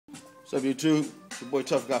What's up, YouTube? It's your boy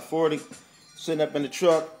Tough Got 40. Sitting up in the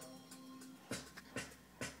truck.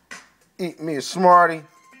 Eating me a Smartie.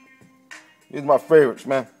 These are my favorites,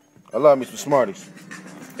 man. I love me some Smarties.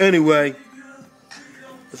 Anyway,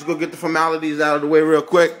 let's go get the formalities out of the way real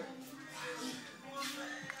quick.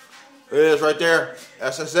 There it is right there.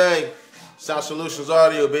 SSA. Sound Solutions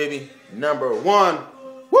Audio, baby. #1.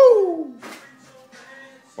 Woo!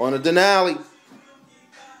 On the Denali.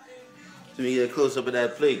 Let me get a close up of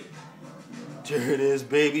that plate. There it is,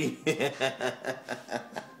 baby.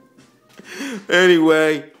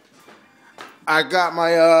 Anyway, I got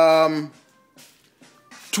my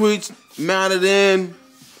tweets mounted in.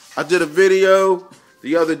 I did a video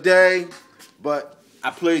the other day, but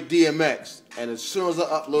I played DMX, and as soon as I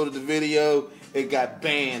uploaded the video, it got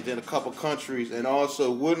banned in a couple countries, and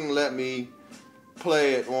also wouldn't let me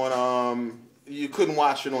play it on. You couldn't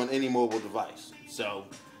watch it on any mobile device, so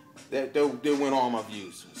that went all my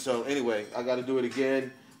views. So anyway, I got to do it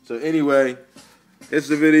again. So anyway, it's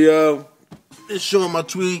the video. It's showing my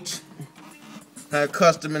tweets. Had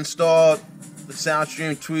custom installed the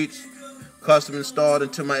SoundStream tweets, custom installed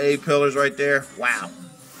into my A pillars right there. Wow.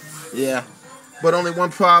 Yeah. But only one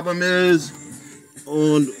problem is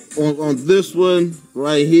on this one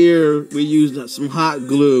right here, we used some hot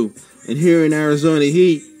glue. And here in Arizona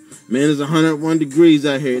heat, man, it's 101 degrees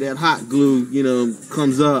out here. That hot glue,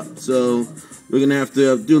 comes up. So we're going to have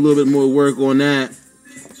to do a little bit more work on that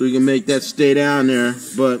so we can make that stay down there.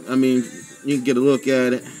 But, I mean, you can get a look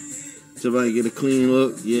at it. See if I can get a clean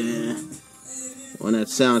look. Yeah. On that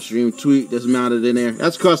SoundStream tweet that's mounted in there.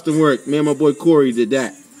 That's custom work. Me and my boy Corey did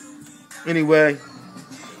that. Anyway,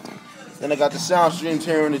 then I got the SoundStream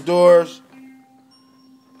here in the doors.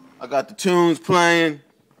 I got the tunes playing.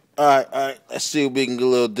 All right. Let's see if we can get a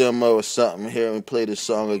little demo or something here and play this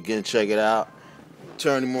song again. Check it out.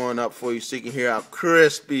 Turn him on up for you so you can hear how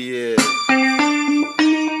crispy he is.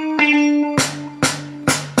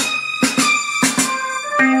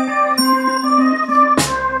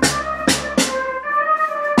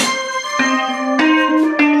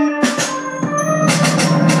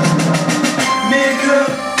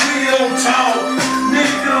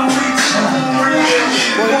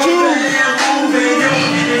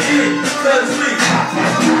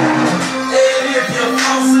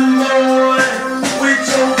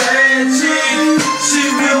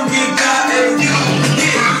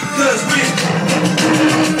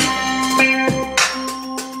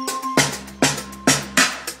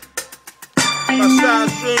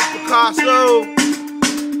 Picasso,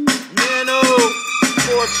 Nano,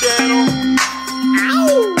 4-channel,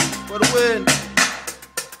 ow, for the win.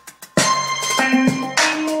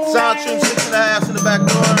 SoundStream 6.5 in the back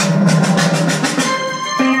door.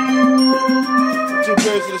 2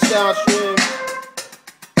 pairs of the SoundStream.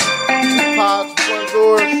 Pods, front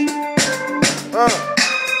doors.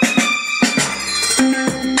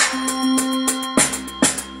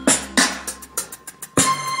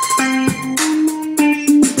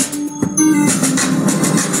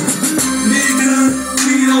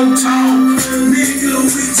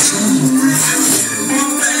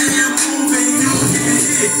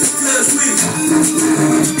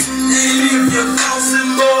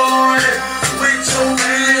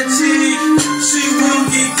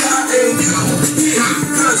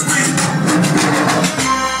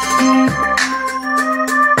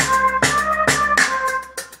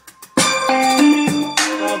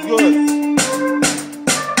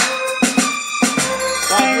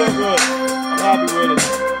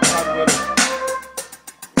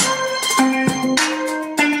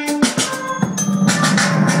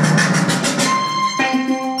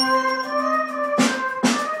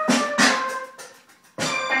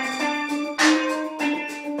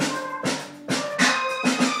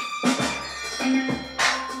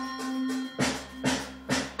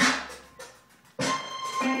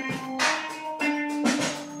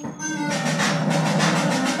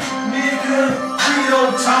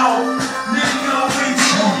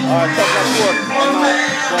 All right, check that fork.